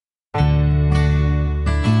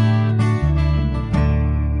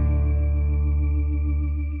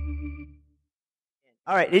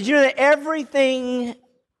All right, did you know that everything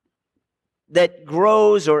that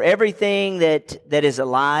grows or everything that is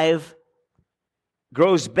alive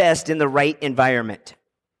grows best in the right environment?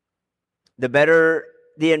 The better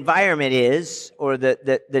the environment is, or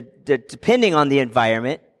the depending on the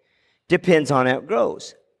environment, depends on how it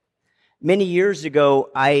grows. Many years ago,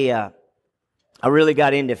 I really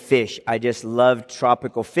got into fish. I just loved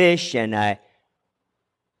tropical fish, and I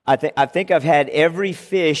think I've had every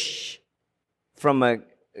fish from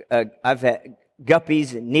I've had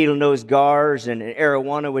guppies and needle-nosed gars and an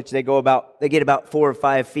arowana, which they get about 4 or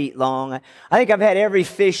 5 feet long. I think I've had every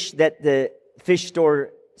fish that the fish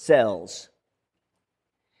store sells.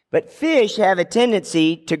 But fish have a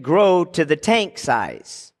tendency to grow to the tank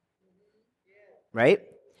size, right?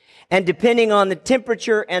 And depending on the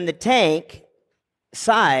temperature and the tank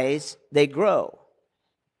size, they grow.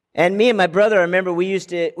 And me and my brother, I remember we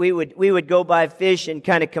would go buy fish and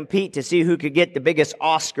kind of compete to see who could get the biggest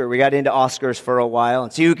Oscar. We got into Oscars for a while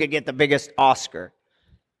and see who could get the biggest Oscar.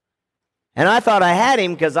 And I thought I had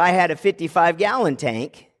him because I had a 55-gallon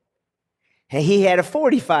tank and he had a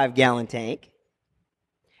 45-gallon tank.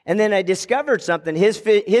 And then I discovered something.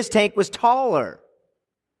 His tank was taller.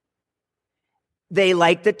 They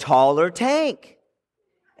like the taller tank.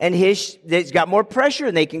 And it's got more pressure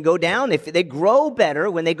and they can go down. They grow better.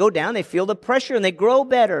 When they go down, they feel the pressure and they grow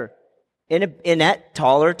better in that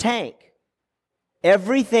taller tank.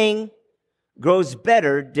 Everything grows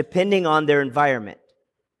better depending on their environment.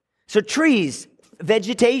 So trees,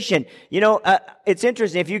 vegetation, it's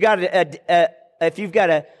interesting. If you've got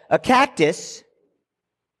a cactus,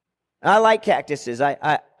 I like cactuses.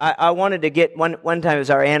 I wanted to get one time. It was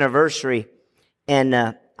our anniversary,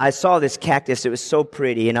 and I saw this cactus. It was so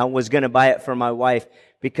pretty, and I was going to buy it for my wife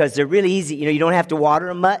because they're really easy. You don't have to water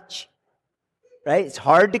them much, right? It's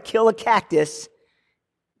hard to kill a cactus.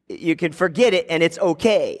 You can forget it, and it's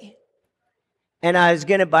okay. And I was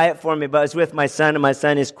going to buy it for me, but I was with my son, and my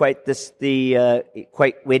son is quite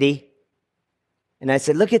witty. And I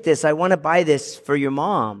said, "Look at this. I want to buy this for your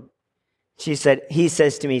mom." He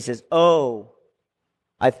says to me, "Oh,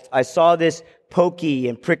 I saw this pokey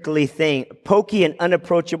and prickly thing, pokey and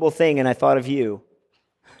unapproachable thing, and I thought of you."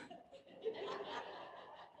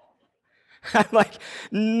 I'm like,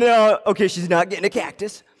 no, okay, she's not getting a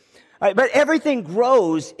cactus. All right, but everything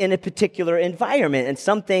grows in a particular environment, and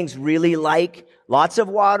some things really like lots of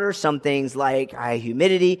water, some things like high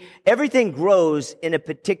humidity. Everything grows in a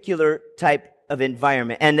particular type of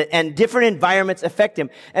environment, and different environments affect them.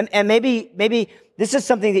 And maybe this is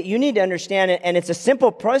something that you need to understand, and it's a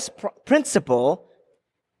simple principle.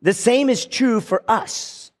 The same is true for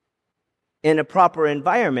us. In a proper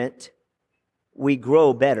environment, we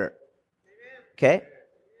grow better. Okay?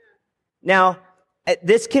 Now,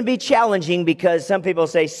 this can be challenging because some people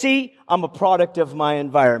say, "See, I'm a product of my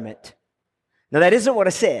environment." Now, that isn't what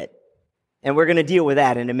I said, and we're going to deal with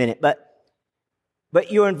that in a minute. But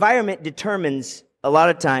your environment determines a lot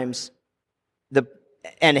of times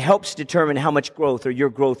and helps determine how much growth or your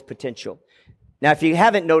growth potential. Now, if you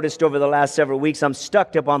haven't noticed over the last several weeks, I'm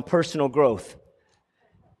stuck up on personal growth.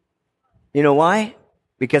 You know why?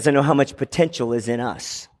 Because I know how much potential is in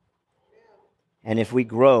us. And if we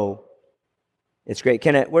grow, it's great.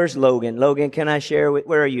 Where's Logan? Logan, can I share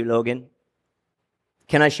where are you, Logan?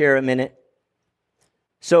 Can I share a minute?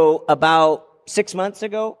 So about 6 months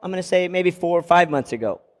ago, I'm going to say maybe 4 or 5 months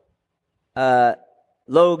ago,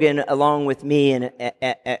 Logan, along with me,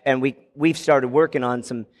 and we've started working on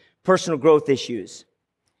some personal growth issues.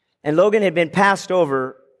 And Logan had been passed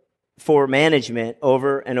over for management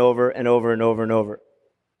over and over and over and over and over.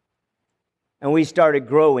 And we started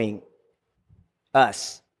growing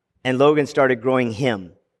us, and Logan started growing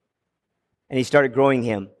him. And he started growing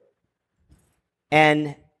him.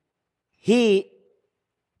 And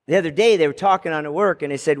the other day, they were talking on at work,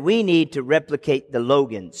 and they said, "We need to replicate the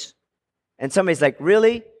Logans." And somebody's like,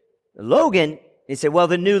 "Really? The Logan?" He said, "Well,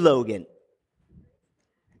 the new Logan."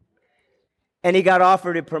 And he got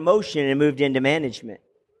offered a promotion and moved into management.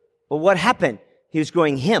 Well, what happened? He was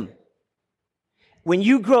growing him. When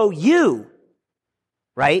you grow you,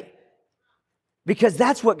 right? Because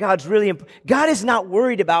that's what God's really... God is not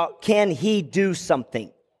worried about, can he do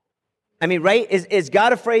something? I mean, right? Is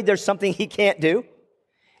God afraid there's something he can't do?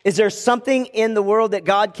 Is there something in the world that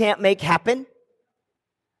God can't make happen?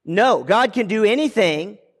 No, God can do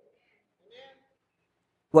anything.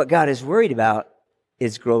 What God is worried about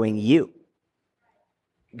is growing you.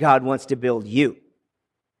 God wants to build you.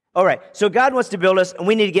 All right, so God wants to build us, and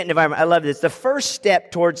we need to get an environment. I love this. The first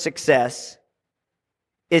step towards success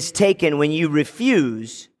is taken when you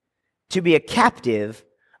refuse to be a captive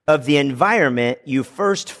of the environment you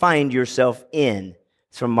first find yourself in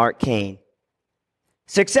It's from Mark Cain.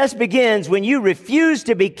 Success begins when you refuse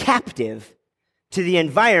to be captive to the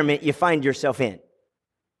environment you find yourself in.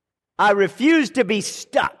 I refuse to be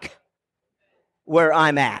stuck where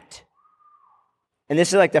I'm at. And this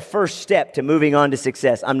is like the first step to moving on to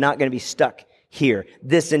success. I'm not going to be stuck here.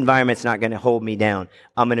 This environment's not going to hold me down.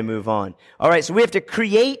 I'm going to move on. All right, so we have to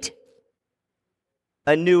create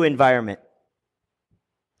a new environment.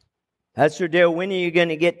 Pastor Dale, when are you going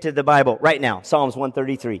to get to the Bible? Right now, Psalms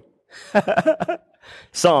 133.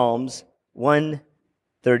 Psalms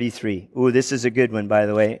 133. Ooh, this is a good one, by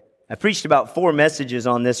the way. I preached about 4 messages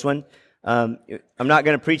on this one. I'm not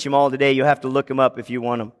going to preach them all today. You'll have to look them up if you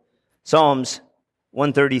want them. Psalms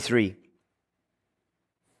 133.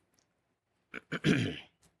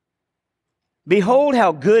 Behold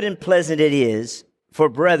how good and pleasant it is for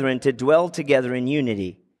brethren to dwell together in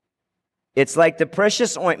unity. It's like the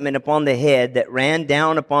precious ointment upon the head that ran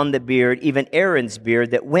down upon the beard, even Aaron's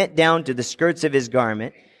beard, that went down to the skirts of his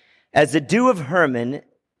garment, as the dew of Hermon,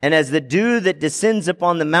 and as the dew that descends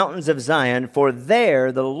upon the mountains of Zion, for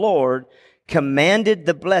there the Lord commanded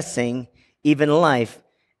the blessing, even life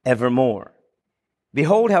evermore.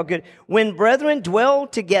 Behold how good. When brethren dwell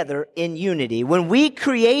together in unity, when we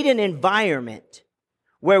create an environment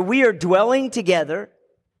where we are dwelling together,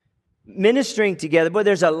 ministering together, but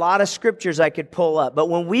there's a lot of scriptures I could pull up. But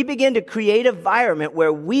when we begin to create an environment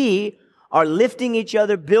where we are lifting each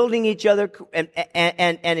other, building each other,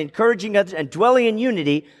 and encouraging others, and dwelling in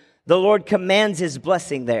unity, the Lord commands His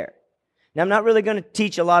blessing there. Now, I'm not really going to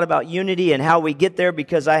teach a lot about unity and how we get there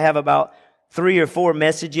because I have about 3 or 4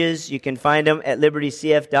 messages. You can find them at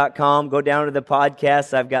libertycf.com. Go down to the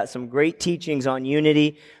podcast. I've got some great teachings on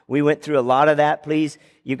unity. We went through a lot of that. Please,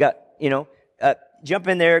 you got, jump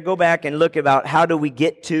in there, go back and look about how do we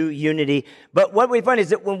get to unity. But what we find is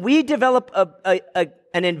that when we develop an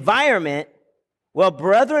environment, while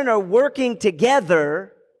brethren are working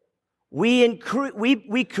together, we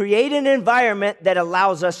create an environment that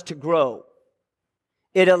allows us to grow.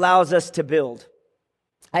 It allows us to build.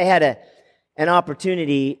 I had an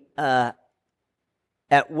opportunity at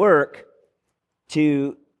work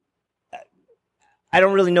to, I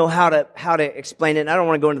don't really know how to explain it. I don't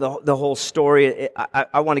want to go into the whole story.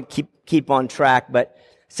 I want to keep on track, but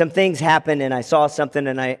some things happened and I saw something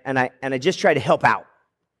and I just tried to help out.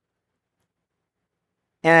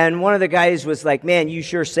 And one of the guys was like, "Man, you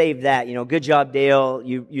sure saved that. Good job, Dale.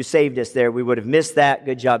 You saved us there. We would have missed that.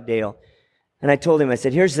 Good job, Dale." And I told him, I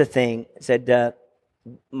said, "Here's the thing." I said,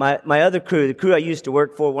 my other crew, the crew I used to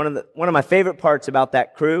work for, one of my favorite parts about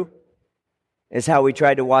that crew is how we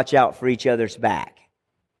tried to watch out for each other's back.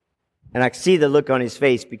 And I could see the look on his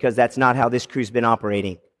face because that's not how this crew's been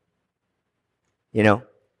operating. And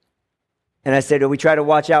I said, we try to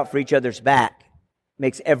watch out for each other's back.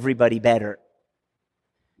 Makes everybody better.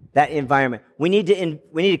 That environment. We need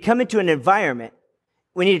to come into an environment.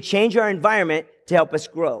 We need to change our environment to help us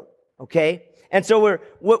grow. Okay? And so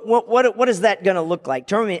what is that going to look like?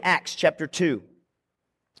 Turn with me to Acts chapter 2.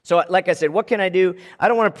 So like I said, what can I do? I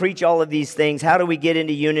don't want to preach all of these things. How do we get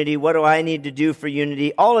into unity? What do I need to do for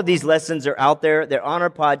unity? All of these lessons are out there. They're on our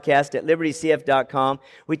podcast at libertycf.com.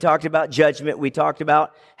 We talked about judgment. We talked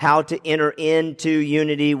about how to enter into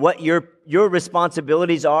unity, what your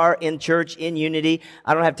responsibilities are in church, in unity.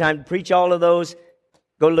 I don't have time to preach all of those.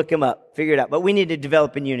 Go look them up. Figure it out. But we need to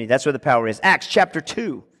develop in unity. That's where the power is. Acts chapter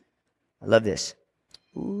 2. I love this.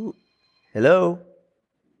 Ooh. Hello?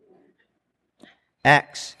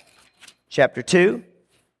 Acts chapter 2.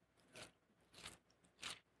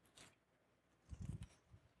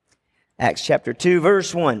 Acts chapter 2,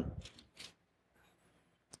 verse 1.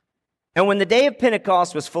 And when the day of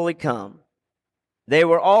Pentecost was fully come, they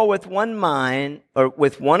were all with one mind, or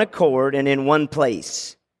with one accord, and in one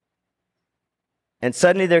place. And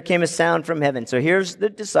suddenly there came a sound from heaven. So here's the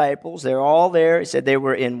disciples. They're all there. He said they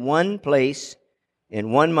were in one place,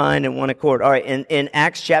 in one mind, and one accord. All right, in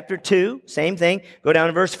Acts chapter 2, same thing. Go down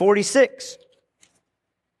to verse 46.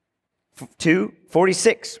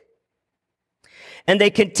 2:46. And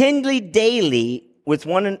they continually daily with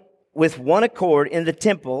one accord in the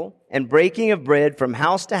temple and breaking of bread from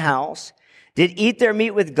house to house, did eat their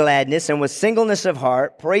meat with gladness and with singleness of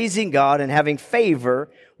heart, praising God and having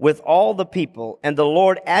favor with all the people. And the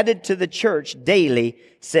Lord added to the church daily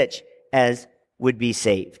such as would be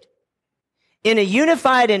saved. In a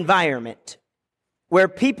unified environment where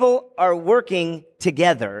people are working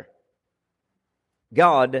together,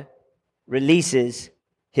 God releases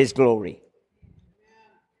His glory.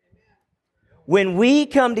 When we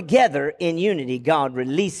come together in unity, God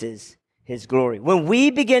releases His glory. When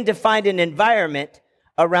we begin to find an environment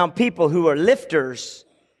around people who are lifters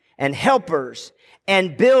and helpers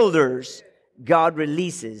and builders, God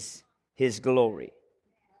releases His glory.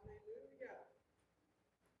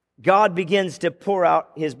 God begins to pour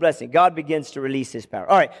out His blessing. God begins to release His power.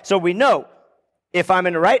 All right, so we know if I'm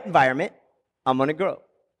in the right environment, I'm going to grow.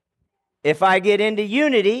 If I get into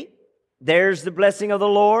unity, there's the blessing of the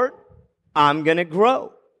Lord, I'm going to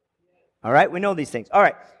grow. All right, we know these things. All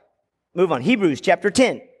right, move on. Hebrews chapter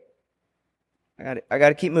 10. I got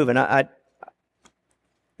to keep moving.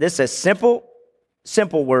 This is a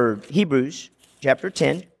simple word. Hebrews chapter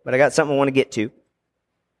 10, but I got something I want to get to.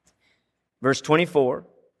 Verse 24.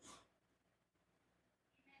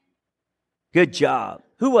 Good job.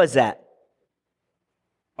 Who was that?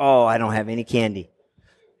 Oh, I don't have any candy.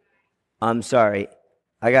 I'm sorry.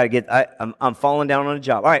 I got to get, I'm falling down on a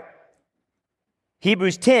job. All right.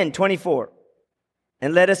 Hebrews 10:24.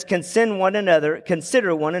 And let us consider one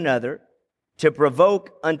another to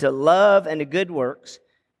provoke unto love and to good works,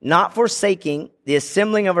 not forsaking the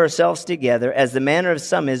assembling of ourselves together as the manner of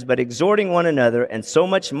some is, but exhorting one another, and so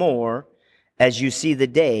much more as you see the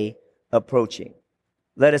day approaching.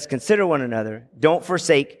 Let us consider one another. Don't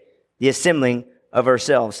forsake the assembling of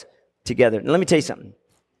ourselves together. Now, let me tell you something.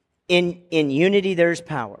 In unity, there's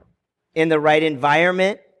power. In the right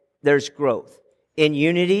environment, there's growth. In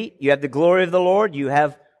unity, you have the glory of the Lord, you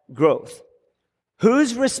have growth.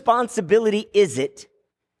 Whose responsibility is it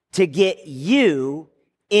to get you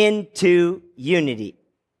into unity?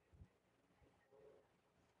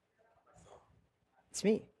 It's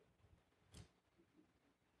me.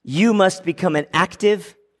 You must become an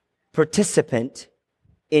active participant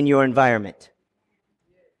in your environment.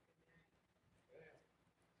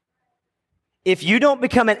 If you don't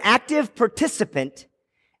become an active participant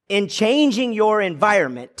in changing your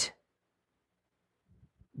environment,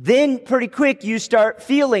 then pretty quick you start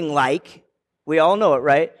feeling like, we all know it,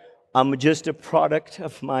 right? I'm just a product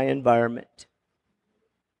of my environment.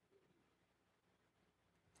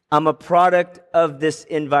 I'm a product of this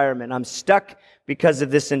environment. I'm stuck because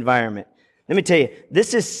of this environment. Let me tell you,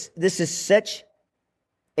 this is such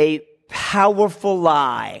a powerful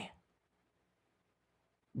lie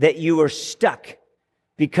that you are stuck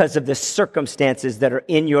because of the circumstances that are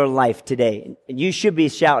in your life today. And you should be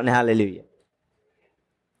shouting hallelujah.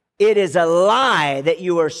 It is a lie that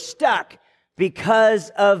you are stuck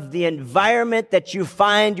because of the environment that you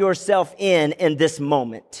find yourself in this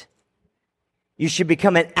moment. You should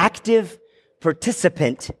become an active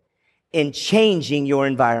participant in changing your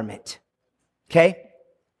environment. Okay?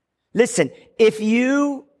 Listen, if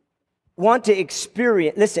you wanted to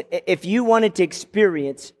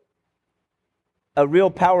experience a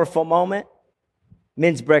real powerful moment,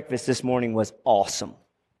 men's breakfast this morning was awesome.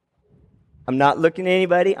 I'm not looking at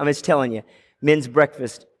anybody. I'm just telling you, men's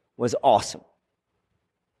breakfast was awesome.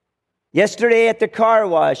 Yesterday at the car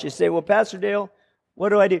wash, you say, well, Pastor Dale, what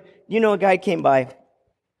do I do? You know, a guy came by.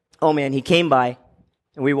 Oh, man, he came by,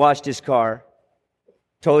 and we washed his car.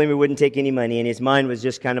 Told him we wouldn't take any money, and his mind was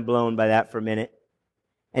just kind of blown by that for a minute.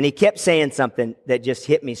 And he kept saying something that just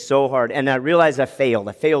hit me so hard, and I realized I failed.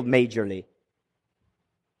 I failed majorly. I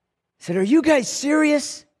said, are you guys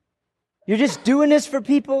serious? You're just doing this for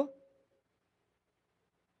people?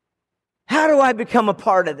 How do I become a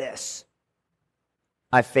part of this?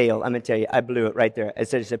 I failed. I'm going to tell you, I blew it right there. I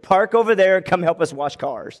said, park over there, come help us wash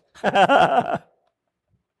cars. I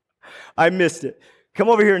missed it. Come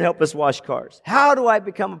over here and help us wash cars. How do I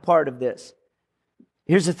become a part of this?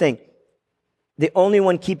 Here's the thing. The only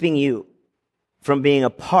one keeping you from being a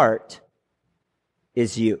part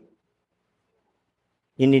is you.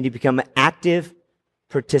 You need to become an active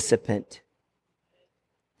participant.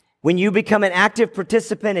 When you become an active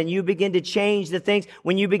participant and you begin to change the things,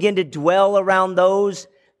 when you begin to dwell around those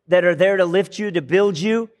that are there to lift you, to build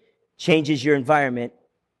you, changes your environment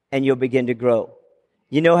and you'll begin to grow.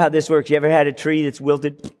 You know how this works. You ever had a tree that's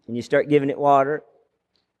wilted and you start giving it water?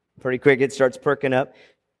 Pretty quick it starts perking up.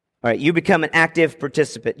 All right, you become an active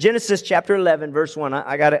participant. Genesis chapter 11, verse 1.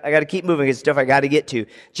 I got to keep moving. It's stuff I got to get to.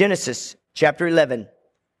 Genesis chapter 11.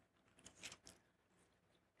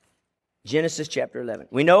 Genesis chapter 11.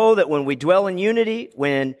 We know that when we dwell in unity,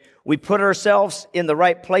 when we put ourselves in the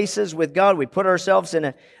right places with God, we put ourselves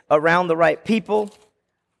around the right people.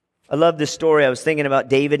 I love this story. I was thinking about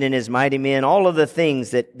David and his mighty men, all of the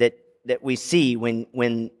things that we see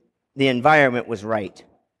when the environment was right.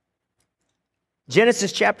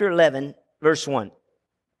 Genesis chapter 11, verse 1.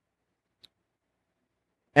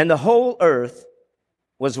 And the whole earth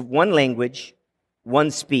was one language,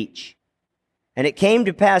 one speech. And it came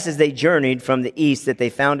to pass as they journeyed from the east that they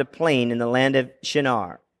found a plain in the land of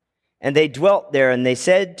Shinar. And they dwelt there, and they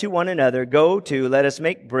said to one another, go to, let us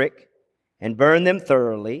make brick, and burn them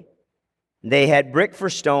thoroughly. They had brick for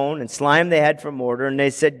stone and slime they had for mortar. And they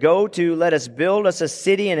said, "Go to, let us build us a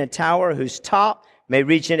city and a tower whose top may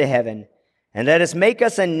reach into heaven. And let us make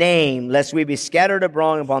us a name, lest we be scattered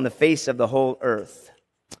abroad upon the face of the whole earth."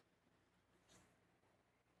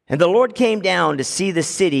 And the Lord came down to see the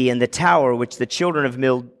city and the tower which the children of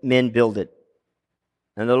men builded.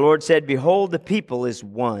 And the Lord said, "Behold, the people is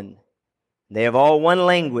one. They have all one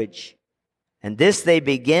language. And this they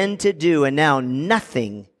begin to do, and now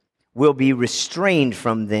nothing will be restrained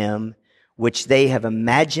from them which they have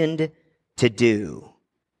imagined to do."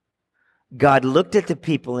 God looked at the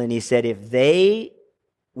people and he said, if they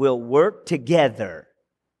will work together,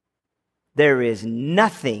 there is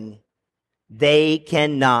nothing they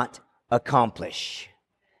cannot accomplish.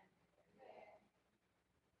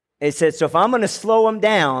 It said, so if I'm going to slow them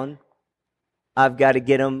down, I've got to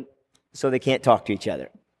get them so they can't talk to each other.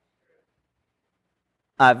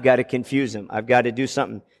 I've got to confuse them. I've got to do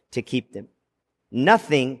something to keep them.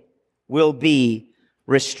 Nothing will be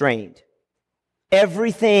restrained.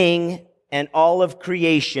 Everything and all of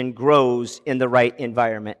creation grows in the right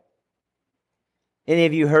environment. Any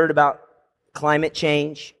of you heard about climate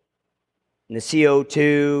change and the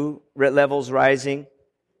CO2 levels rising?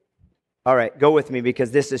 All right, go with me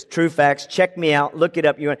because this is true facts. Check me out. Look it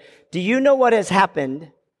up. Do you know what has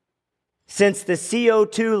happened since the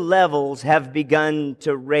CO2 levels have begun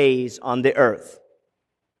to raise on the earth?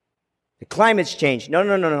 The climate's changed.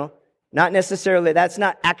 No. Not necessarily. That's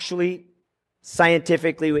not actually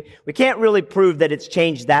scientifically. We can't really prove that it's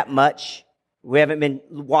changed that much. We haven't been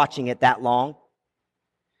watching it that long.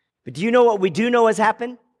 But do you know what we do know has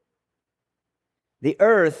happened? The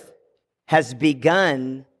earth has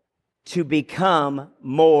begun to become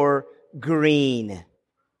more green.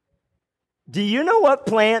 Do you know what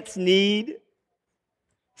plants need?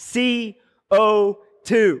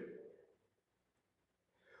 CO2.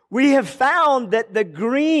 We have found that the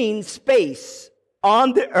green space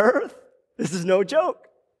on the earth, this is no joke,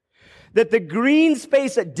 that the green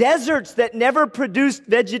space, deserts that never produced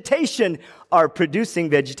vegetation are producing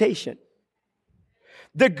vegetation.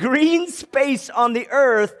 The green space on the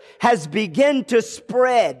earth has begun to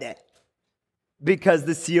spread because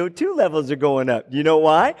the CO2 levels are going up. You know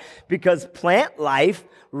why? Because plant life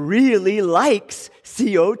really likes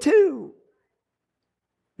CO2.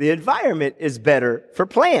 The environment is better for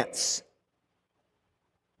plants.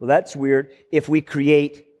 Well, that's weird. If we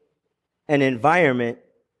create an environment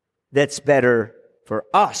that's better for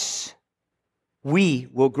us, we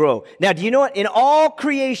will grow. Now, do you know what? In all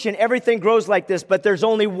creation, everything grows like this, but there's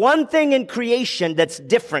only one thing in creation that's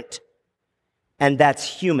different, and that's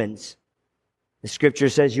humans. The scripture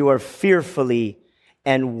says you are fearfully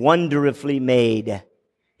and wonderfully made.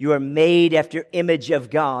 You are made after image of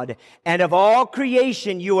God. And of all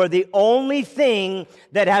creation, you are the only thing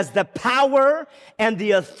that has the power and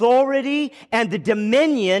the authority and the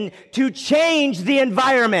dominion to change the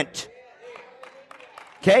environment.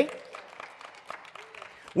 Okay?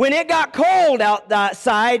 When it got cold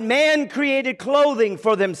outside, man created clothing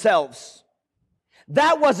for themselves.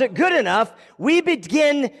 That wasn't good enough. We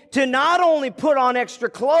begin to not only put on extra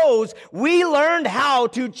clothes, we learned how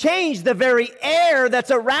to change the very air that's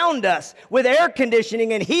around us with air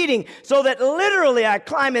conditioning and heating, so that literally I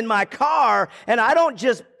climb in my car and I don't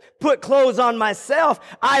just put clothes on myself.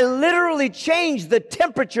 I literally change the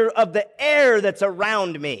temperature of the air that's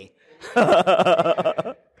around me.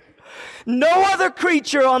 No other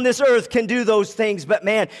creature on this earth can do those things but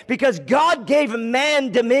man, because God gave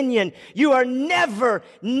man dominion. You are never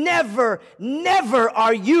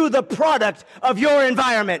are you the product of your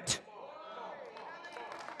environment.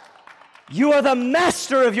 You are the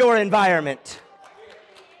master of your environment.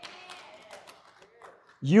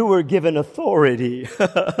 You were given authority.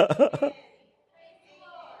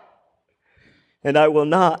 And I will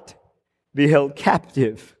not be held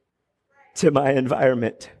captive to my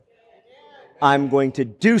environment. I'm going to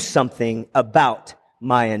do something about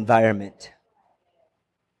my environment.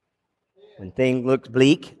 When things look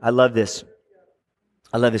bleak, I love this.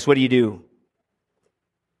 What do you do?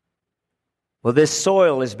 Well, this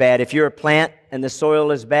soil is bad. If you're a plant and the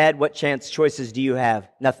soil is bad, what choices do you have?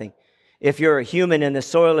 Nothing. If you're a human and the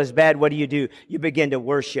soil is bad, what do? You begin to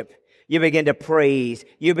worship. You begin to praise.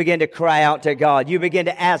 You begin to cry out to God. You begin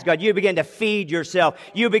to ask God. You begin to feed yourself.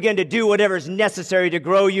 You begin to do whatever is necessary to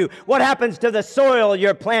grow you. What happens to the soil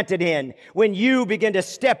you're planted in? When you begin to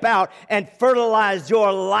step out and fertilize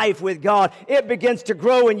your life with God, it begins to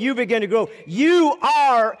grow and you begin to grow. You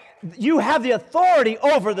have the authority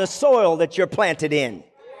over the soil that you're planted in.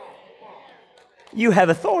 You have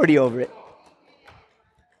authority over it.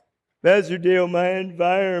 Pastor Dale, my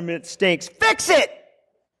environment stinks. Fix it!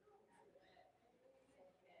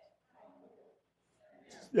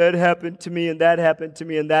 that happened to me, and that happened to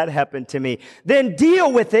me, and that happened to me. Then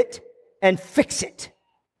deal with it and fix it.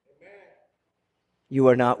 You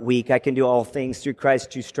are not weak. I can do all things through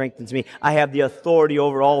Christ who strengthens me. I have the authority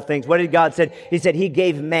over all things. What did God say? He said He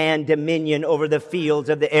gave man dominion over the fields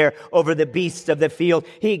of the air, over the beasts of the field.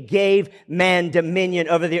 He gave man dominion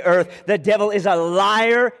over the earth. The devil is a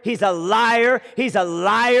liar. He's a liar. He's a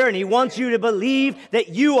liar. And he wants you to believe that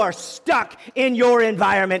you are stuck in your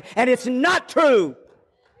environment. And it's not true.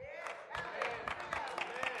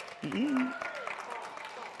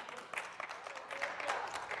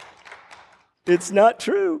 It's not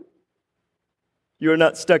true. You're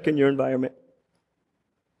not stuck in your environment.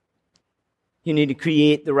 You need to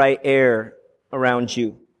create the right air around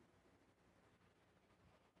you.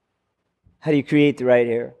 How do you create the right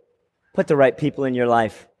air? Put the right people in your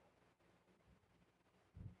life.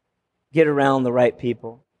 Get around the right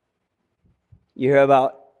people. You hear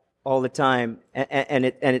about all the time, and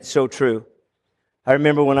it's so true. I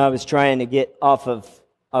remember when I was trying to get off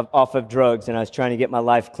of drugs, and I was trying to get my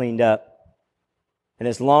life cleaned up. And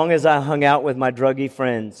as long as I hung out with my druggy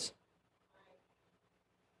friends,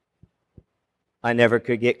 I never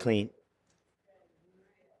could get clean.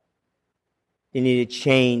 You need to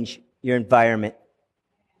change your environment.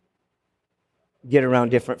 Get around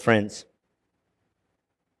different friends.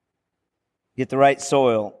 Get the right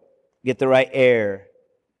soil. Get the right air.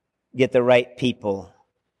 Get the right people.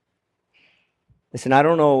 Listen, I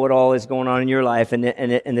don't know what all is going on in your life, and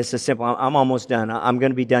this is simple. I'm almost done. I'm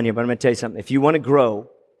going to be done here, but I'm going to tell you something. If you want to grow,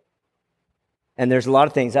 and there's a lot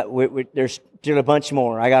of things, there's still a bunch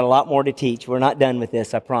more. I got a lot more to teach. We're not done with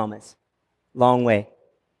this, I promise. Long way.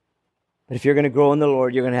 But if you're going to grow in the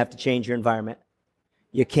Lord, you're going to have to change your environment.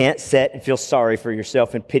 You can't sit and feel sorry for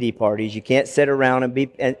yourself in pity parties. You can't sit around and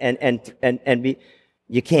be.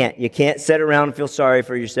 You can't sit around and feel sorry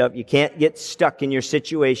for yourself. You can't get stuck in your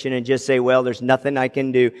situation and just say, well, there's nothing I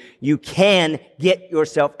can do. You can get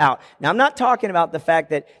yourself out. Now, I'm not talking about the fact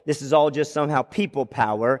that this is all just somehow people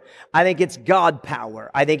power. I think it's God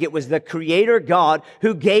power. I think it was the Creator God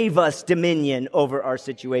who gave us dominion over our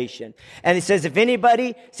situation. And He says, if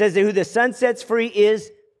anybody says that who the Son sets free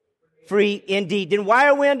is free indeed, then why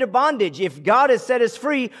are we under bondage? If God has set us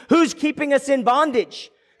free, who's keeping us in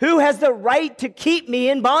bondage? Who has the right to keep me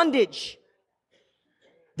in bondage?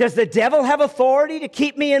 Does the devil have authority to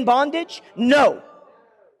keep me in bondage? No.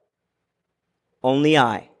 Only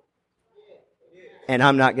I. And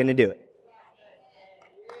I'm not going to do it.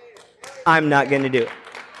 I'm not going to do it.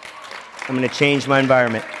 I'm going to change my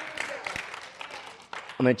environment.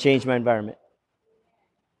 I'm going to change my environment.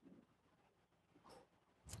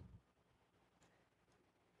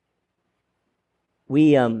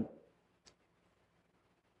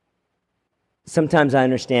 Sometimes I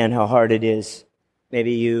understand how hard it is.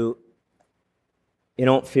 Maybe you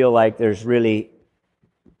don't feel like there's really,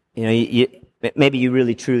 maybe you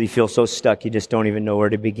really truly feel so stuck you just don't even know where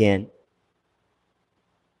to begin.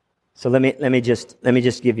 So let me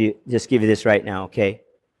just give you this right now, okay?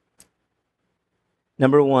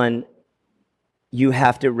 Number one, you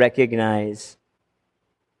have to recognize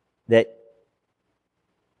that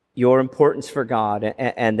your importance for God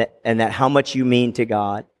and that how much you mean to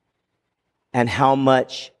God and how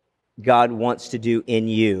much God wants to do in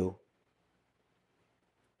you.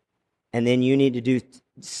 And then you need to do,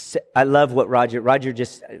 I love what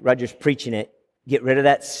Roger's preaching it. Get rid of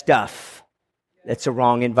that stuff. That's a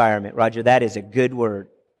wrong environment. Roger, that is a good word.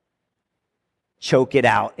 Choke it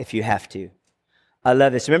out if you have to. I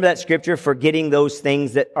love this. Remember that scripture, forgetting those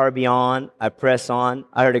things that are beyond, I press on.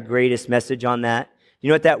 I heard a greatest message on that. You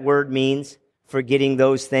know what that word means? Forgetting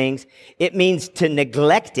those things. It means to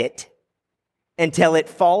neglect it until it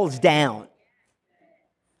falls down.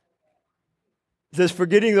 It says,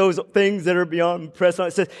 forgetting those things that are beyond, press on.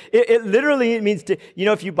 It says, it literally means to,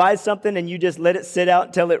 if you buy something and you just let it sit out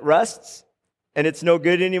until it rusts and it's no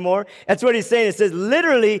good anymore. That's what he's saying. It says,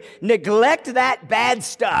 literally, neglect that bad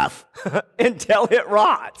stuff until it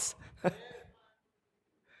rots.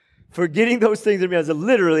 Forgetting those things that are beyond. So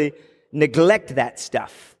literally, neglect that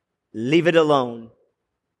stuff. Leave it alone.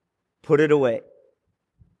 Put it away.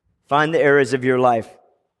 Find the errors of your life.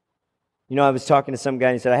 I was talking to some guy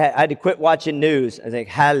and he said, I had to quit watching news. I think,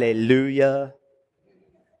 hallelujah.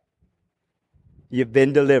 You've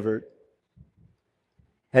been delivered.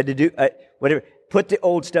 Had to do whatever. Put the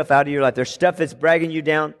old stuff out of your life. There's stuff that's bragging you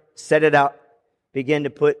down. Set it out. Begin to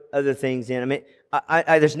put other things in.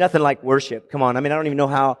 There's nothing like worship. Come on. I don't even know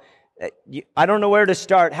how. I don't know where to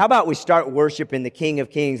start. How about we start worshiping the King of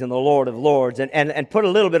Kings and the Lord of Lords and put a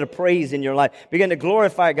little bit of praise in your life. Begin to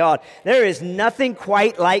glorify God. There is nothing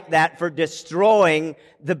quite like that for destroying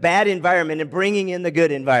the bad environment and bringing in the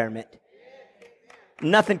good environment.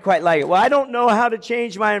 Nothing quite like it. Well, I don't know how to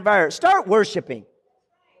change my environment. Start worshiping.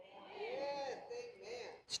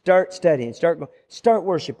 Start studying. Start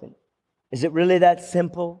worshiping. Is it really that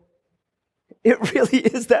simple? It really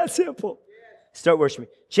is that simple. Start worshiping.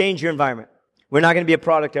 Change your environment. We're not going to be a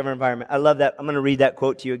product of our environment. I love that. I'm going to read that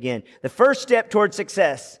quote to you again. The first step toward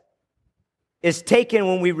success is taken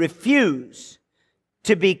when we refuse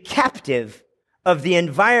to be captive of the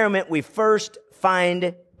environment we first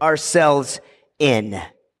find ourselves in.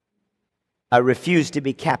 I refuse to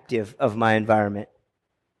be captive of my environment.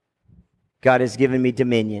 God has given me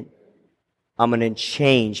dominion. I'm going to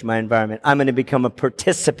change my environment. I'm going to become a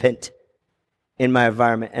participant in my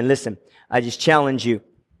environment. And listen, I challenge you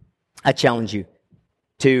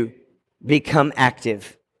to become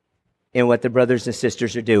active in what the brothers and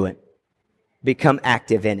sisters are doing. Become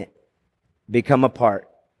active in it. Become a part.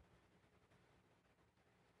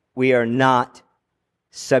 We are not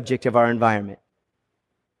subject of our environment.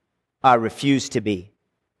 I refuse to be.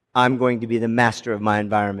 I'm going to be the master of my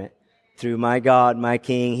environment. Through my God, my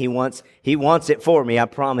King, He wants it for me, I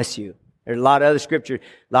promise you. There's a lot of other scripture,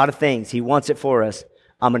 a lot of things. He wants it for us.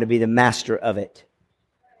 I'm going to be the master of it.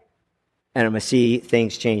 And I'm going to see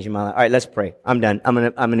things change in my life. All right, let's pray. I'm done. I'm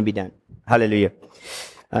going to be done. Hallelujah.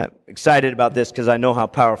 Excited about this because I know how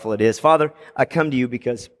powerful it is. Father, I come to you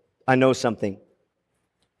because I know something.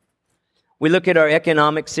 We look at our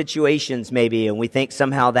economic situations maybe and we think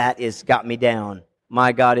somehow that has got me down.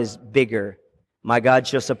 My God is bigger. My God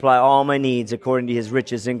shall supply all my needs according to His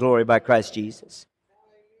riches and glory by Christ Jesus.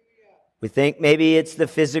 We think maybe it's the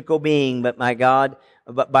physical being, but my God,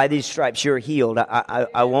 but by these stripes you're healed.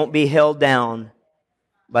 I won't be held down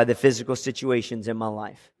by the physical situations in my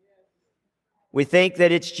life. We think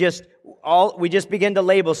that it's just we just begin to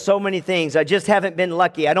label so many things. I just haven't been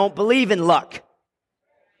lucky. I don't believe in luck.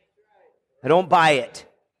 I don't buy it.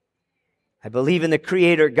 I believe in the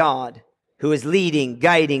Creator God who is leading,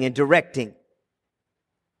 guiding, and directing.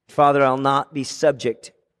 Father, I'll not be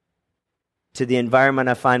subject to the environment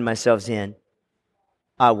I find myself in.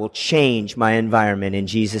 I will change my environment in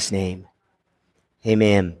Jesus' name.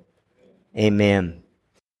 Amen. Amen.